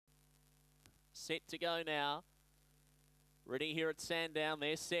Set to go now. Ready here at Sandown.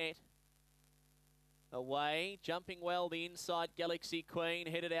 They're set. Away, jumping well the inside Galaxy Queen,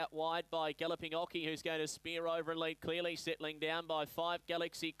 headed out wide by Galloping Ocky, who's going to spear over and lead clearly, settling down by 5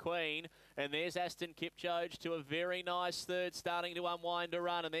 Galaxy Queen. And there's Aston Kipchoge to a very nice third, starting to unwind a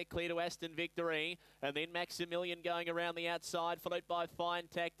run, and they're clear to Aston Victory. And then Maximilian going around the outside, followed by Fine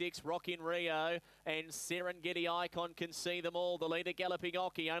Tactics, Rock in Rio, and Serengeti Icon can see them all. The leader Galloping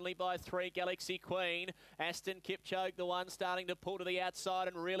Ocky, only by 3 Galaxy Queen. Aston Kipchoge, the one starting to pull to the outside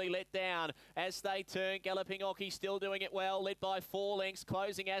and really let down as they turn. Galloping Ocky still doing it well, led by 4 lengths,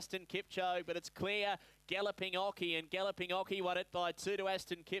 closing Aston Kipchoge, but it's clear Galloping Ocky, and Galloping Ocky won it by 2 to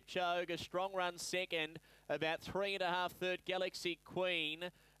Aston Kipchoge. A strong run second, about 3.5 third Galaxy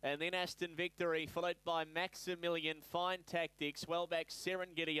Queen, and then Aston Victory, followed by Maximilian, Fine Tactics, well back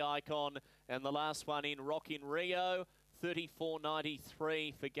Serengeti Icon, and the last one in Rock in Rio,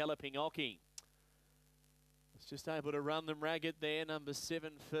 34.93 for Galloping Ocky. Just able to run them ragged there. Number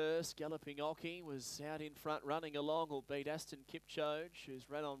 7 first. Galloping Ocky was out in front running along. Will beat Aston Kipchoge, who's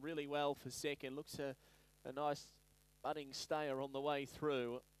ran on really well for second. Looks a nice budding stayer on the way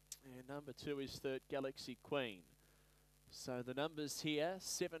through. And number 2 is third Galaxy Queen. So the numbers here,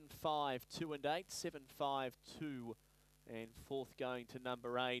 7, 5, 2 and 8. 7, 5, 2 and fourth going to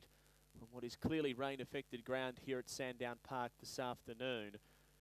number 8 on what is clearly rain affected ground here at Sandown Park this afternoon.